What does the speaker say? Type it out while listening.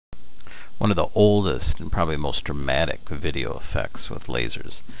One of the oldest and probably most dramatic video effects with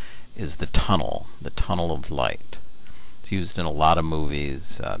lasers is the tunnel of light. It's used in a lot of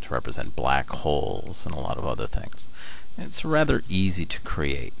movies to represent black holes and a lot of other things. And it's rather easy to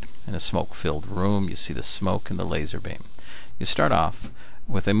create. In a smoke-filled room, you see the smoke in the laser beam. You start off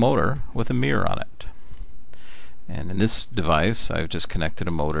with a motor with a mirror on it. And in this device, I've just connected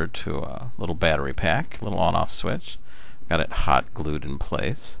a motor to a little battery pack, a little on-off switch. Got it hot glued in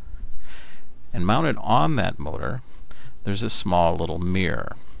place. And mounted on that motor, there's a small little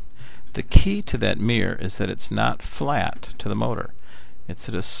mirror. The key to that mirror is that it's not flat to the motor. It's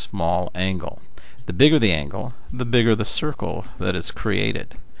at a small angle. The bigger the angle, the bigger the circle that is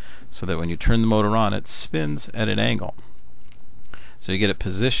created, so that when you turn the motor on, it spins at an angle. So you get it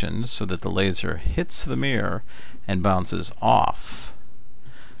positioned so that the laser hits the mirror and bounces off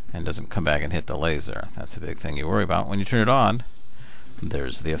and doesn't come back and hit the laser. That's the big thing you worry about. When you turn it on,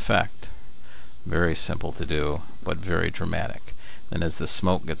 there's the effect. Very simple to do, but very dramatic. And as the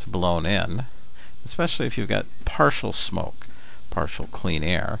smoke gets blown in, especially if you've got partial smoke, partial clean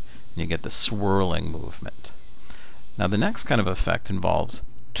air, you get the swirling movement. Now the next kind of effect involves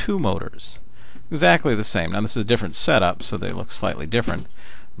two motors. Exactly the same. Now this is a different setup, so they look slightly different.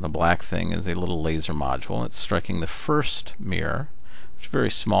 The black thing is a little laser module. It's striking the first mirror, which is a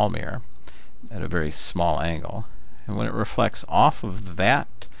very small mirror, at a very small angle. And when it reflects off of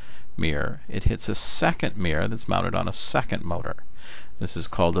that mirror, it hits a second mirror that's mounted on a second motor. This is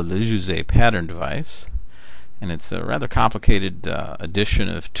called a Legouset pattern device, and it's a rather complicated addition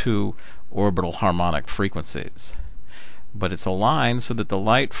of two orbital harmonic frequencies. But it's aligned so that the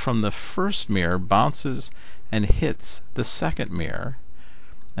light from the first mirror bounces and hits the second mirror,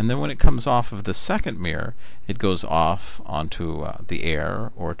 and then when it comes off of the second mirror, it goes off onto the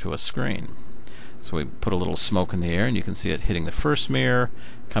air or to a screen. So we put a little smoke in the air, and you can see it hitting the first mirror,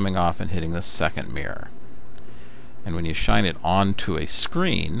 coming off and hitting the second mirror. And when you shine it onto a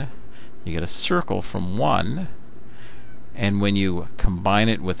screen, you get a circle from one, and when you combine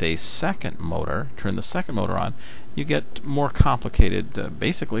it with a second motor, turn the second motor on, you get more complicated,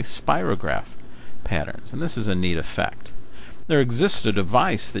 basically spirograph patterns. And this is a neat effect. There exists a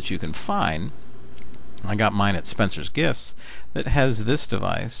device that you can find, I got mine at Spencer's Gifts, that has this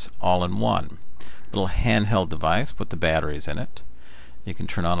device all in one. Little handheld device, put the batteries in it. You can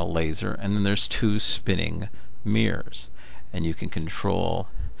turn on a laser, and then there's two spinning mirrors. And you can control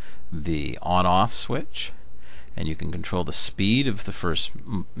the on-off switch, and you can control the speed of the first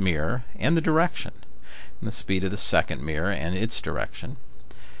mirror and the direction, and the speed of the second mirror and its direction.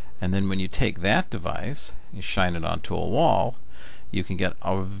 And then when you take that device, you shine it onto a wall, you can get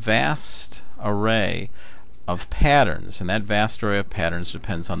a vast array of patterns, and that vast array of patterns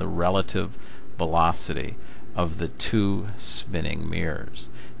depends on the relative velocity of the two spinning mirrors.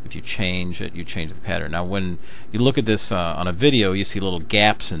 If you change it, you change the pattern. Now when you look at this on a video, you see little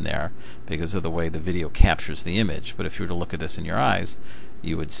gaps in there because of the way the video captures the image. But if you were to look at this in your eyes,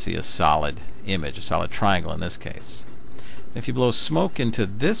 you would see a solid image, a solid triangle in this case. If you blow smoke into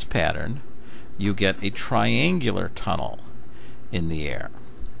this pattern, you get a triangular tunnel in the air.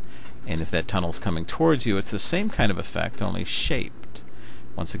 And if that tunnel's coming towards you, it's the same kind of effect, only shaped.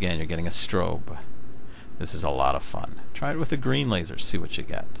 Once again, you're getting a strobe. This is a lot of fun. Try it with a green laser, see what you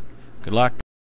get. Good luck.